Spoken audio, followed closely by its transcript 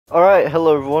Alright,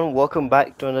 hello everyone, welcome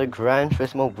back to another Gran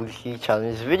Turismo weekly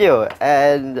challenge video.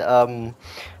 And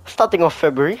starting off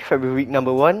February week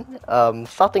number 1,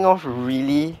 starting off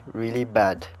really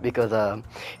bad because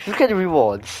if you look at the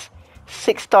rewards,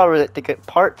 6-star roulette ticket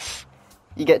parts,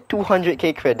 you get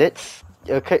 200k credits,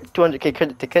 200k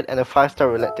credit ticket and a 5-star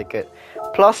roulette ticket.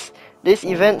 Plus these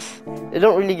events, they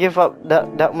don't really give up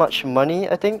that much money,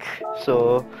 I think.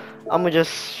 So I'm gonna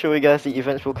just show you guys the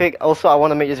events real quick. Also, I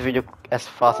want to make this video as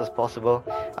fast as possible.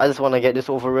 I just want to get this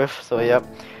over with. So yep,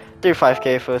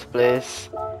 35k first place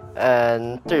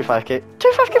and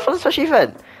 35k for the special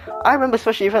event. I remember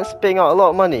special events paying out a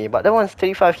lot of money, but that one's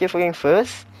 35k for getting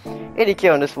first,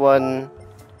 80k on this one,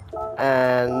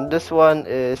 and this one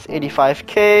is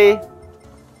 85k.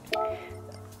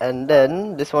 And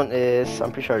then this one is,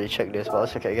 I'm pretty sure I already checked this, but I'll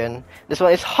check it again. This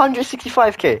one is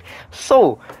 165k.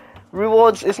 So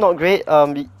rewards is not great.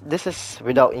 This is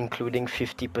without including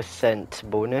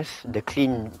 50% bonus, the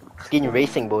clean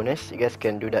racing bonus. You guys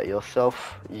can do that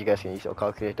yourself. You guys can use your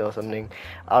calculator or something.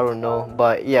 I don't know,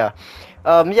 but yeah.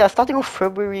 Starting off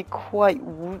February quite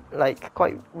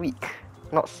weak.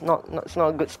 It's not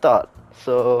a good start.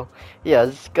 So yeah,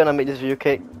 just gonna make this video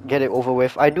quick, get it over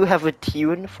with. I do have a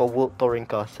tune for World Touring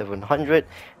Car 700,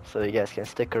 so you guys can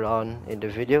stick around in the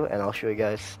video and I'll show you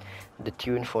guys the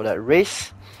tune for that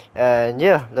race. And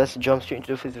yeah, let's jump straight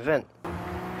into the first event.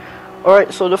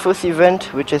 Alright, so the first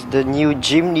event, which is the new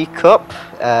Jimny Cup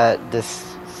at this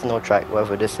snow track,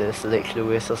 whatever this is, Lake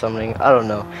Lewis or something, I don't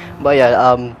know. But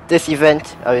yeah, this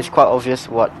event, it's quite obvious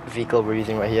what vehicle we're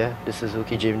using right here, the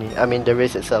Suzuki Jimny. I mean, the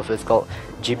race itself is called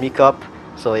Jimny Cup.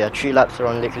 So yeah, 3 laps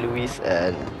around Lake Louise,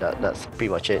 and that's pretty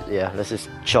much it. Yeah, let's just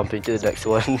jump into the next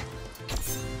one.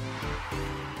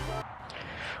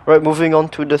 Right, moving on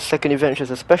to the second event, which is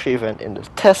a special event in the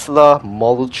Tesla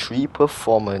Model 3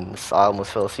 Performance. I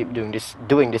almost fell asleep doing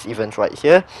this event right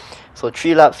here. So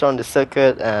 3 laps around the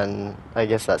circuit, and I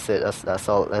guess that's it. That's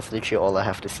all. That's literally all I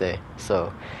have to say.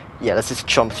 So yeah, let's just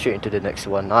jump straight into the next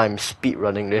one. I'm speed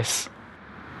running this.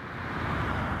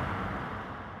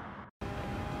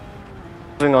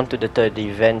 Moving on to the third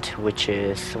event, which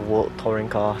is World Touring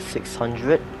Car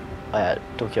 600 at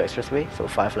Tokyo Expressway. So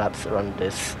 5 laps around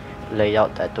this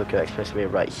layout at Tokyo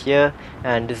Expressway right here,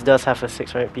 and this does have a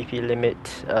 600 pp limit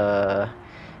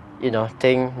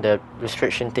thing, the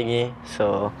restriction thingy.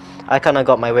 So I kinda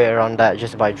got my way around that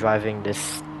just by driving this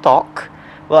stock.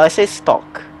 Well, I say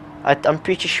stock, I'm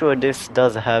pretty sure this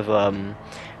does have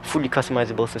fully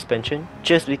customizable suspension,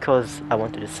 just because I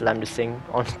wanted to slam this thing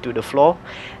onto the floor.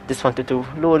 Just wanted to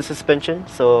lower the suspension.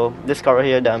 So this car right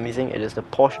here that I'm using, it is the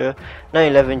Porsche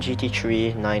 911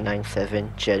 GT3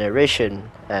 997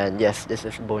 generation, and yes, this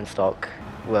is bone stock.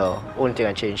 Well, only thing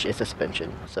I changed is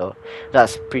suspension, so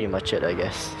that's pretty much it, I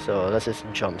guess. So let's just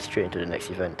jump straight into the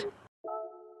next event.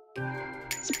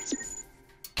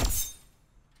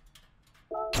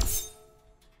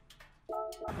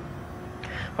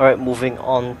 Alright, moving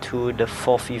on to the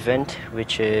fourth event,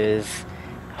 which is,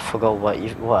 I forgot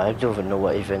I don't even know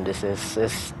what event this is.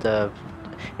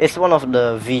 It's one of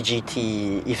the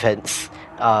VGT events.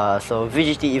 So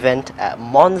VGT event at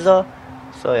Monza.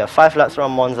 So yeah, 5 laps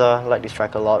around Monza. Like this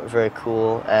track a lot, very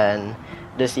cool. And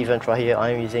this event right here,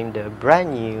 I'm using the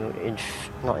brand new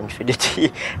not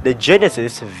Infinity, the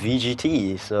Genesis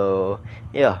VGT. So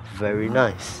yeah, very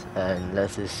nice. And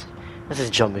let's just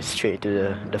jump straight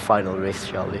to the final race,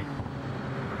 shall we?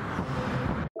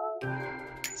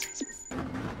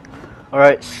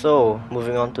 Alright, so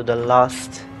moving on to the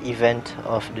last event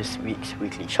of this week's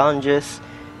weekly challenges.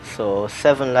 So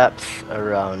 7 laps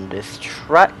around this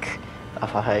track.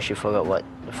 I actually forgot what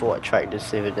track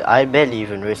this is. I barely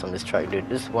even race on this track, dude.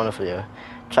 This is one of the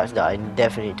tracks that I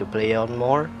definitely need to play on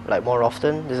more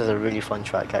often. This is a really fun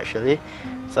track actually.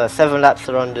 So 7 laps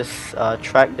around this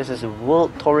track. This is a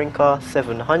World Touring Car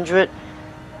 700,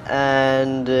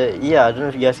 and yeah, I don't know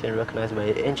if you guys can recognize my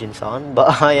engine sound,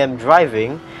 but I am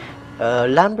driving a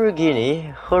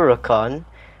Lamborghini Huracan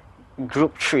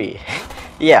Group 3.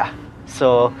 Yeah,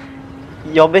 so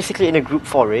you're basically in a Group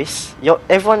 4 race.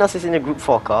 Everyone else is in a Group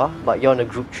 4 car, but you're in a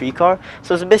Group 3 car.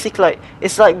 So it's basically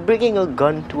it's like bringing a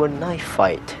gun to a knife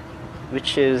fight,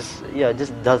 which is, yeah,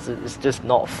 it's just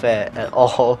not fair at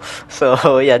all.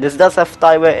 So yeah, this does have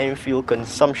tire wear and fuel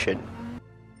consumption.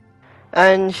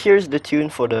 And here's the tune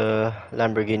for the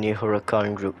Lamborghini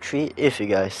Huracan Group 3 if you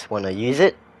guys want to use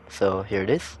it. So here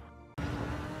it is.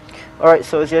 Alright,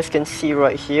 so as you guys can see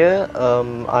right here,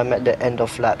 I'm at the end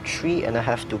of lap 3 and I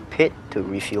have to pit to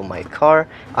refuel my car.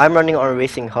 I'm running on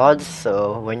racing hards,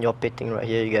 so when you're pitting right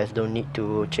here, you guys don't need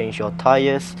to change your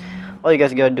tires. All you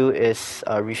guys gotta do is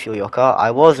refuel your car.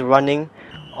 I was running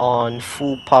on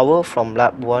full power from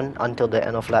lap 1 until the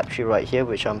end of lap 3 right here,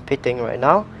 which I'm pitting right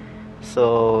now.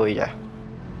 So yeah.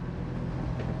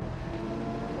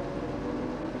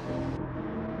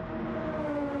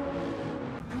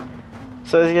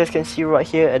 So as you guys can see right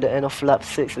here at the end of lap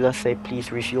 6, it does say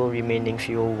please refuel remaining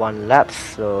fuel 1 laps.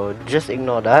 So just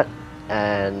ignore that.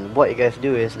 And what you guys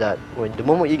do is that when the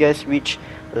moment you guys reach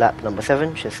lap number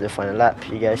 7, which is the final lap,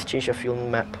 you guys change your fuel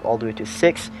map all the way to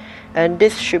 6. And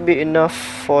this should be enough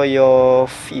for your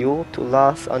fuel to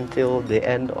last until the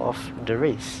end of the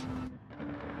race.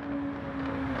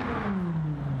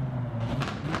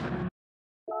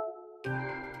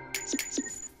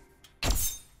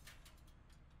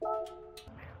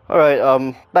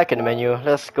 Alright, back in the menu,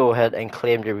 let's go ahead and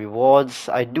claim the rewards.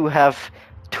 I do have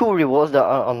 2 rewards that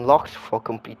are unlocked for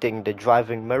completing the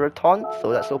driving marathon, so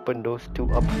let's open those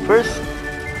 2 up first.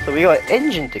 So we got an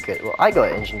engine ticket. Well, I got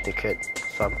an engine ticket,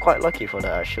 so I'm quite lucky for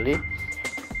that actually.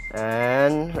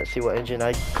 And let's see what engine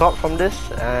I got from this,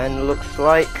 and looks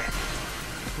like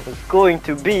it's going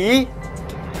to be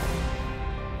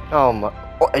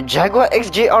a Jaguar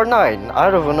XJR9. I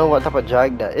don't even know what type of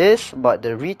Jag that is, but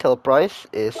the retail price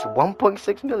is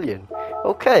 1.6 million.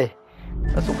 Okay,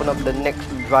 let's open up the next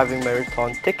driving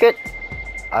marathon ticket.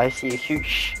 I see a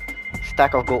huge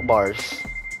stack of gold bars.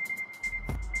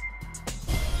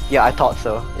 Yeah, I thought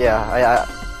so. Yeah,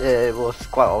 it was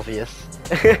quite obvious.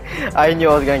 I knew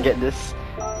I was gonna get this.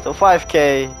 So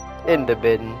 5k in the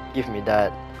bin, give me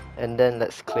that. And then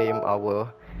let's claim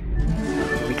our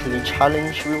weekly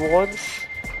challenge rewards.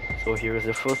 So here is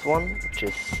the first one, which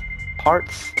is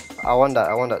parts. I want that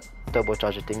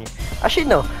turbocharger thingy. Actually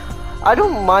no, I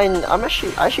don't mind. I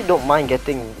actually don't mind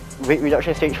getting weight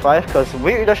reduction stage 5, because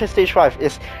weight reduction stage 5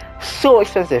 is so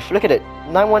expensive. Look at it,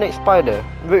 918 Spider,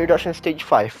 weight reduction stage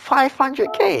 5,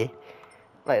 500k.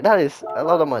 Like, that is a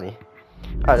lot of money.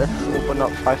 Alright, let's open up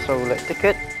 5-star roulette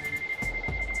ticket.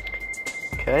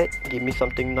 Okay, give me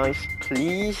something nice,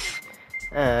 please.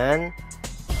 And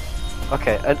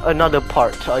okay, another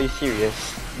part. Are you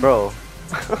serious, bro?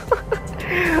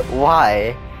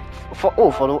 Why? For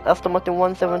the Aston Martin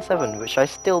 177, which I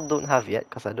still don't have yet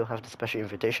because I don't have the special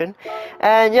invitation.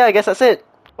 And yeah, I guess that's it.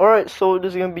 Alright, so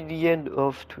this is gonna be the end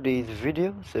of today's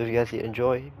video. So if you guys did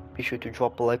enjoy, be sure to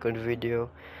drop a like on the video,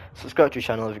 subscribe to the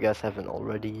channel if you guys haven't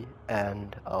already,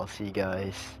 and I'll see you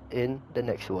guys in the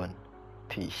next one.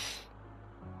 Peace.